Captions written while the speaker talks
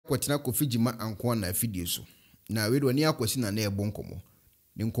kwatina kofijima anko na afidie so na we do ni akwasi na na ebo nkomo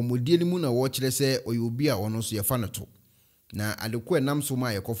ne nkomodie ni mu na wo kire se oyobi a ono so ye fa no to na adekwa nam so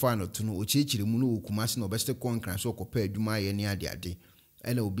ma ye kofa no to no ochichire mu no okumase na obeste konkran so okopa adwuma ye ne ade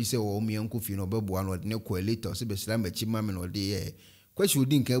ena obi se wo mi anko fi no beboa no ne ko later se besira machi ma me no de ye kwashi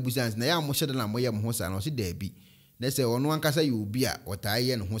odi nka abusan na ya mo hyede na mo ye mo sa no se da bi na se ono ankasa ye obi a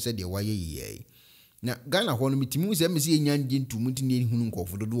otaye no ho se de waye yiye na Ghana ho no mitimi se mese enyanji ntumu ntini hunu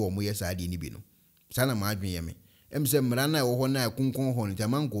nkofo dodo wo mo ye sa ade ni bi no sana ma adwen ye me emse mra na wo ho na akunkon ho no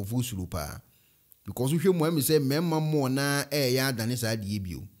tama nkofo usuru pa because hwe mo emse memma mo na ya adane sa ade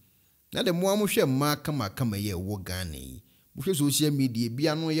bio na de mo amhwe ma kama ye wo Ghana yi mo hwe social media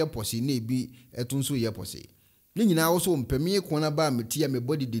bia no ye pose na ebi etunso ye pose ni nyina wo so mpemi ko na ba metia me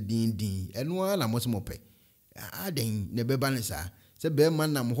body de din eno ala mo se mo pe aden ne beba ne sa se be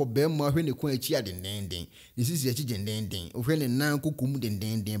man na mo ho be mo hwe ne ko achi aden den ni sisi achi den o hwe ne nan kokum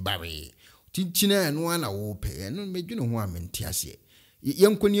den bare tinchina eno ala wo pe eno medwene ho amenti ase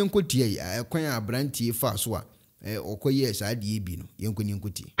yenkoni yenkotie akwan abrantie fa so a okoye sa de bi no yenkoni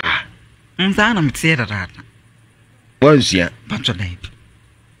yenkotie nza na mtie dada wansia patolai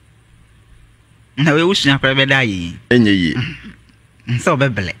na we usia kwa be dai enye yi nso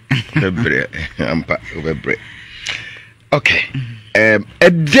bebre ampa bebre okay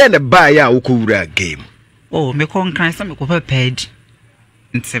edene ba ya ukowura game me konkran se me ko page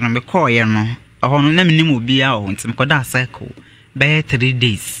nti no me call ye no ahono na menim obi a o nti me ko da cycle by 3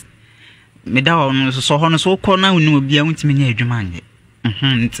 days me da ono so hono so ko na unim obi a nti me nya adwuma anye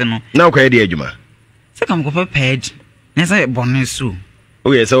nti no na ko ye de adwuma se kam ko page na say bonesu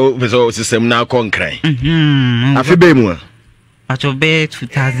oh yes so system na konkran afi be mu acho be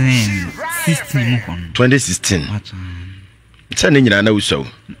 2016 mu 2016 Tane nyina na uso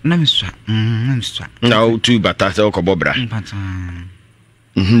na miswa na o tu bata se ko bobra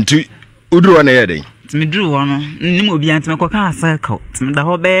tu udru na yede timi dru wono nim obi antime ko ka cycle timi da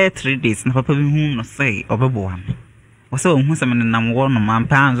ho be 3 days na papa bi hu no say obebo am wo se wo hu se me nam wo no man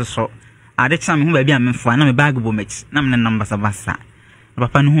pa anzo so ade cha me hu ba bi am mfa na me bag bo mech na me nam basa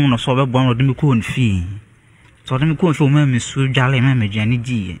papa no hu no so obebo am no de me ko on fi so de me ko on fi o ma me su dwale ma me dwane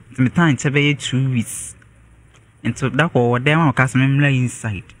di timi tan che be 2 weeks into that ko dem am ka se me mla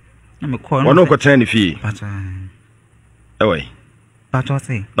inside na me ko no ko tani fi pata ewai pata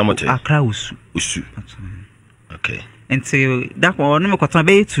say namote akra usu pata okay into that ko no me ko tan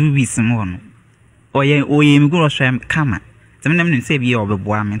be 2 weeks mo no oye mi go so kama temi nem nim say bi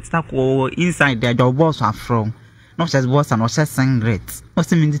obebo am that ko inside the job boss afro no just boss and no just singlet no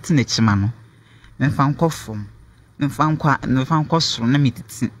se mi nditi na chima no me fa nko fom me fa nko soro na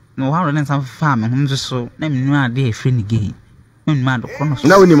mititi no ha ro na sam fa me hum so na me nu ade e free ni gay no ma do kono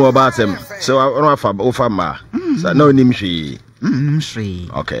na woni mo ba asem so no afa o fa ma so na woni mhwi mhwi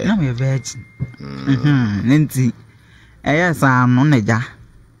okay na me virgin nenti eya sa no na ja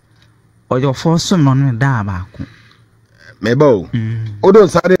ojo fo so no no da ba ko mebo odo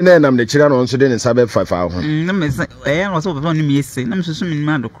nsade na nam ne kira no nso de ne sabe fafa ho na me se eya no so be no mi ese na me so mi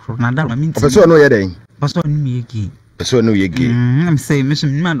ma do kro na da ma minti opeso no ye den opeso no mi egi opeso no ye gi na me se mi so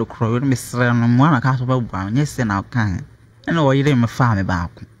mi ma do kro me sere no mo na ka so ba bu anye se na kan na o yire me fa me ba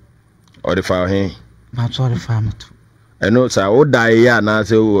ko o de fa he ba to de fa me to eno sa o dai ya na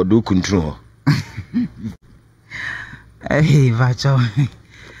se o do kuntru ho ba cho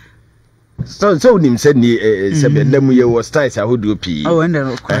so nim said ni se be lemu ye was tight ahodo pi oh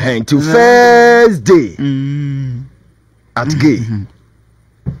and to first day at gay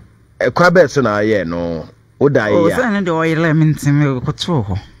kwa be so na ye no o dai ya o se na de o yire me ntime ko to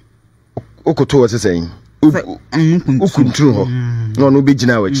ho o ko to o se sen o kuntru ho no be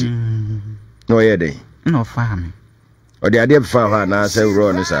gina wachi no ye dey no fa me o de ade fa ha na se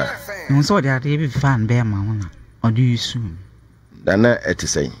ro no sa no so de ade be fa be ma ho na o de yusu dana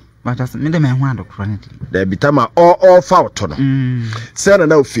etisen but as me de me ho adokro da bitama all fault no se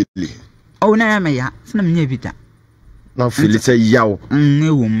na o fili o na me ya se na me nya bita na fili se yawo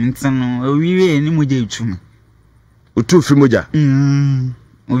ewo mteno o wiwe ni moja etu o tu fi moja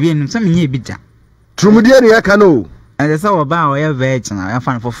o wiwe ni se me nya bita trumu de ya ka no and say o ba o ya virgin ya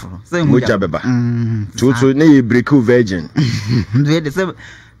fan foforo se moja beba tu na ye break virgin de se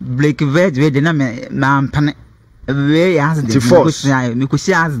break virgin de na me na mpane we accident me ko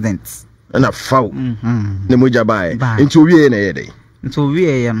si accident na faw ne moja bae nti owie na ye dey nti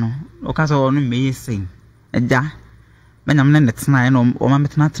owie ye no o ka so no me yesin eja me na me na tena no o ma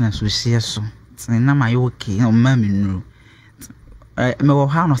metena so hie so tena na ma ye okay o ma me nuru me wo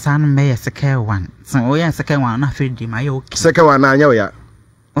ha no san me ye second one so o ye second one na fe di ma ye okay second one na anya ya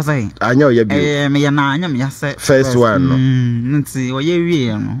What's I? Anya oye bi. Me ya na anya me ya say. First one no. Nti oye wie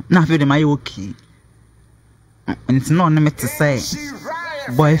no. Na fe de my okay. Nti no me to say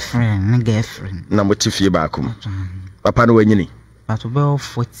boyfriend and girlfriend. Na mo tifie ba akom. Papa no wanyini. But about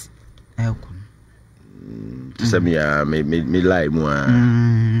 40 elkun. Same ya me lie mu a.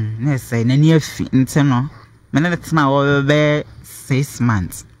 Na say na ni afi nti no. Me na tena o be 6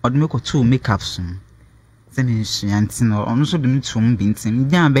 months. Od me ko 2 makeup soon. Say me nti no ono so de me tum bi nti me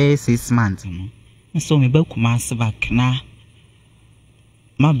dia be 6 months no. So me ba kuma se back na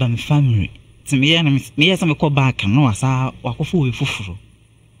ma ba me family. Ti me ya na me ya se me ko back no asa wakofo we fufuro.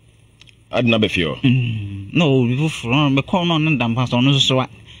 Adna be fio. No, we fufuro me ko no ndam pa so no so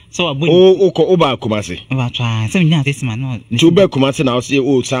abun. O ko ba kuma se. Ba try. Say me dia 6 months no. Tu be kuma se na o se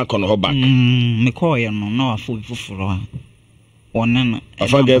o sa ko no back. Me ko ye no na wafo we fufuro. One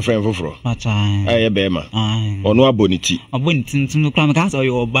afa girlfriend fufuro. Aye be ma. Ono aboniti. Aboniti ntum kra me ka so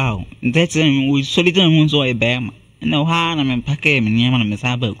yo ba o. Ntetem we solid hu so e be ma. Na ha na me pake me niam na me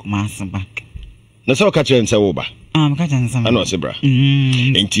sa ba kuma se back. Na so ka chere nse wo ba. Me ka chere nse. Ana o se bra.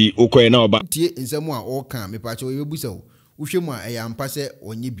 Enti okoye na oba. Tie nsemu a o kan me pa che o yebusa wo. Wo hwemu a ya mpa se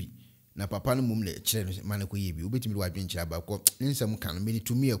onye bi. Na papa no mum le kire no ma na ko ye bi. Obetimi wa dwen kire ba ko nsemu kan me ni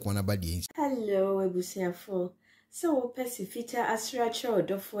tumi e ko na ba de. Hello ebusiafo. So Pacifica Asracha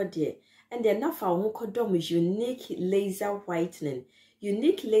or dear, and then now for Hokodom unique laser whitening.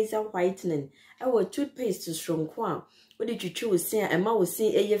 Unique laser whitening. Our toothpaste to strong quan. What did you choose? Say, and ma was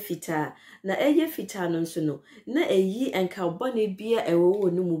saying a year fita. Na a year fita non so no. Na a ye and carbonic beer a wo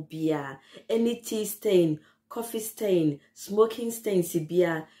no beer. Any tea stain, coffee stain, smoking stain,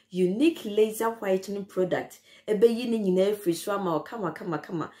 beer. Unique laser whitening product. Ebe yini nyina free swama or kama.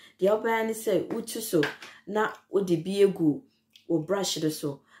 The other say uchu so. Na o de bi egu o brush de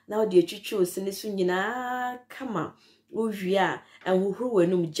so na o de atwitwe se ne so nyina kama o hwia enhohoro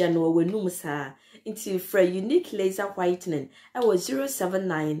wanum gya no wanum saa nti fra unique laser whitening I was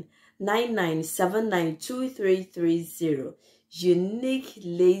 07999792330 unique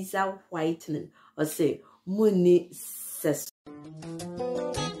laser whitening or say money ses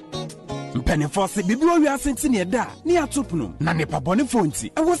Penifo se bibiro wi asenti ne da ne atopno na ne pabone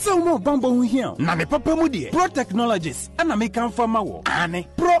fonti e wo se wo bambo hu hia na ne papa mu de Pro Technologies ana me kan fama wo ane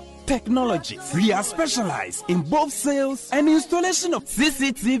Pro Technologies. We are specialized in both sales and installation of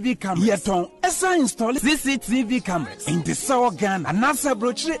CCTV cameras. Yeton esa install CCTV cameras in the South Ghana and NASA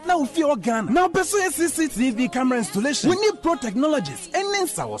brochure na ufi Ghana. Now beso CCTV camera installation. We need Pro Technologies and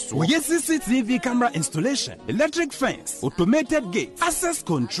Ninsawaso. We get CCTV camera installation, electric fence, automated gate, access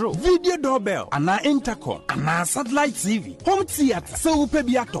control, video doorbell, and intercom, and satellite TV, home theater. So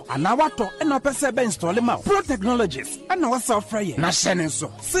upebiato, and awato, and apesebe install them out. Pro Technologies and our software. Na shenenso.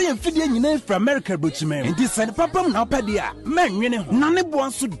 Say fidie nyina from America brochimem and this and papa na padia man nwene ho na ne bo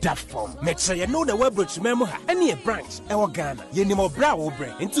anso da form make sure you know the web brochimem ha any a branch e wo Ghana ye ni mo bra wo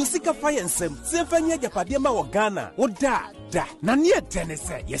bre into sika fire nsem se fanya japade ma wo Ghana wo da na ne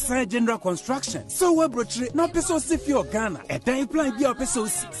tenese yes general construction so web brochire na peso si fi o Ghana e dan plan bi o peso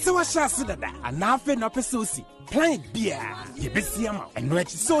si se wa sha se dada ana afi na peso si plan bia ye besiama eno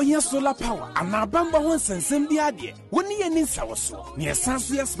echi so here solar power ana bamba ho nsensem bi ade woni ye ni nsawoso ne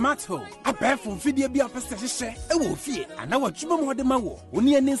esanso ye smart home abefo fidie bi apese hye e wo fie ana watwuma mo de ma wo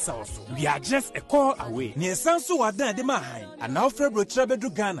woni ye ni nsawoso we are just a call away ne esanso wadan de ma han ana ofre brochire bedu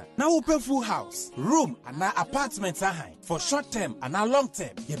Ghana na wo pe full house room ana apartment ahan for short term ana long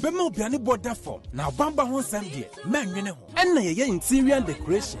term ye be ma obiane border form na bamba ho nsem de manwene ho enna ye interior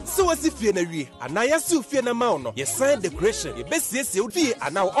decoration so wasi fie na wie ana yasu fie na ma no yes decoration ye besiesie fie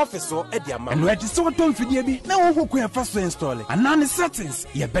ana office so e de ama no edi so ton fidie bi na wo hokwa fa so install ana ne settings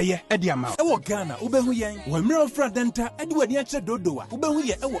ye beye e de ama e wo Ghana wo behu yen wo mira ofra denta e de wani a che dodowa wo behu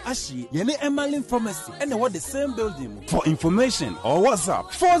ye e wo ahie ye ne Emalin pharmacy e na wo the same building for information or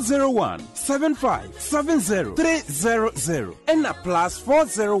WhatsApp 401-7570-300 and a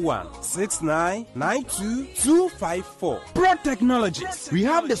 +401-6992-254. Pro Technologies. We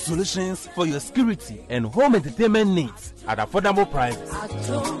have the solutions for your security and home entertainment needs at affordable prices.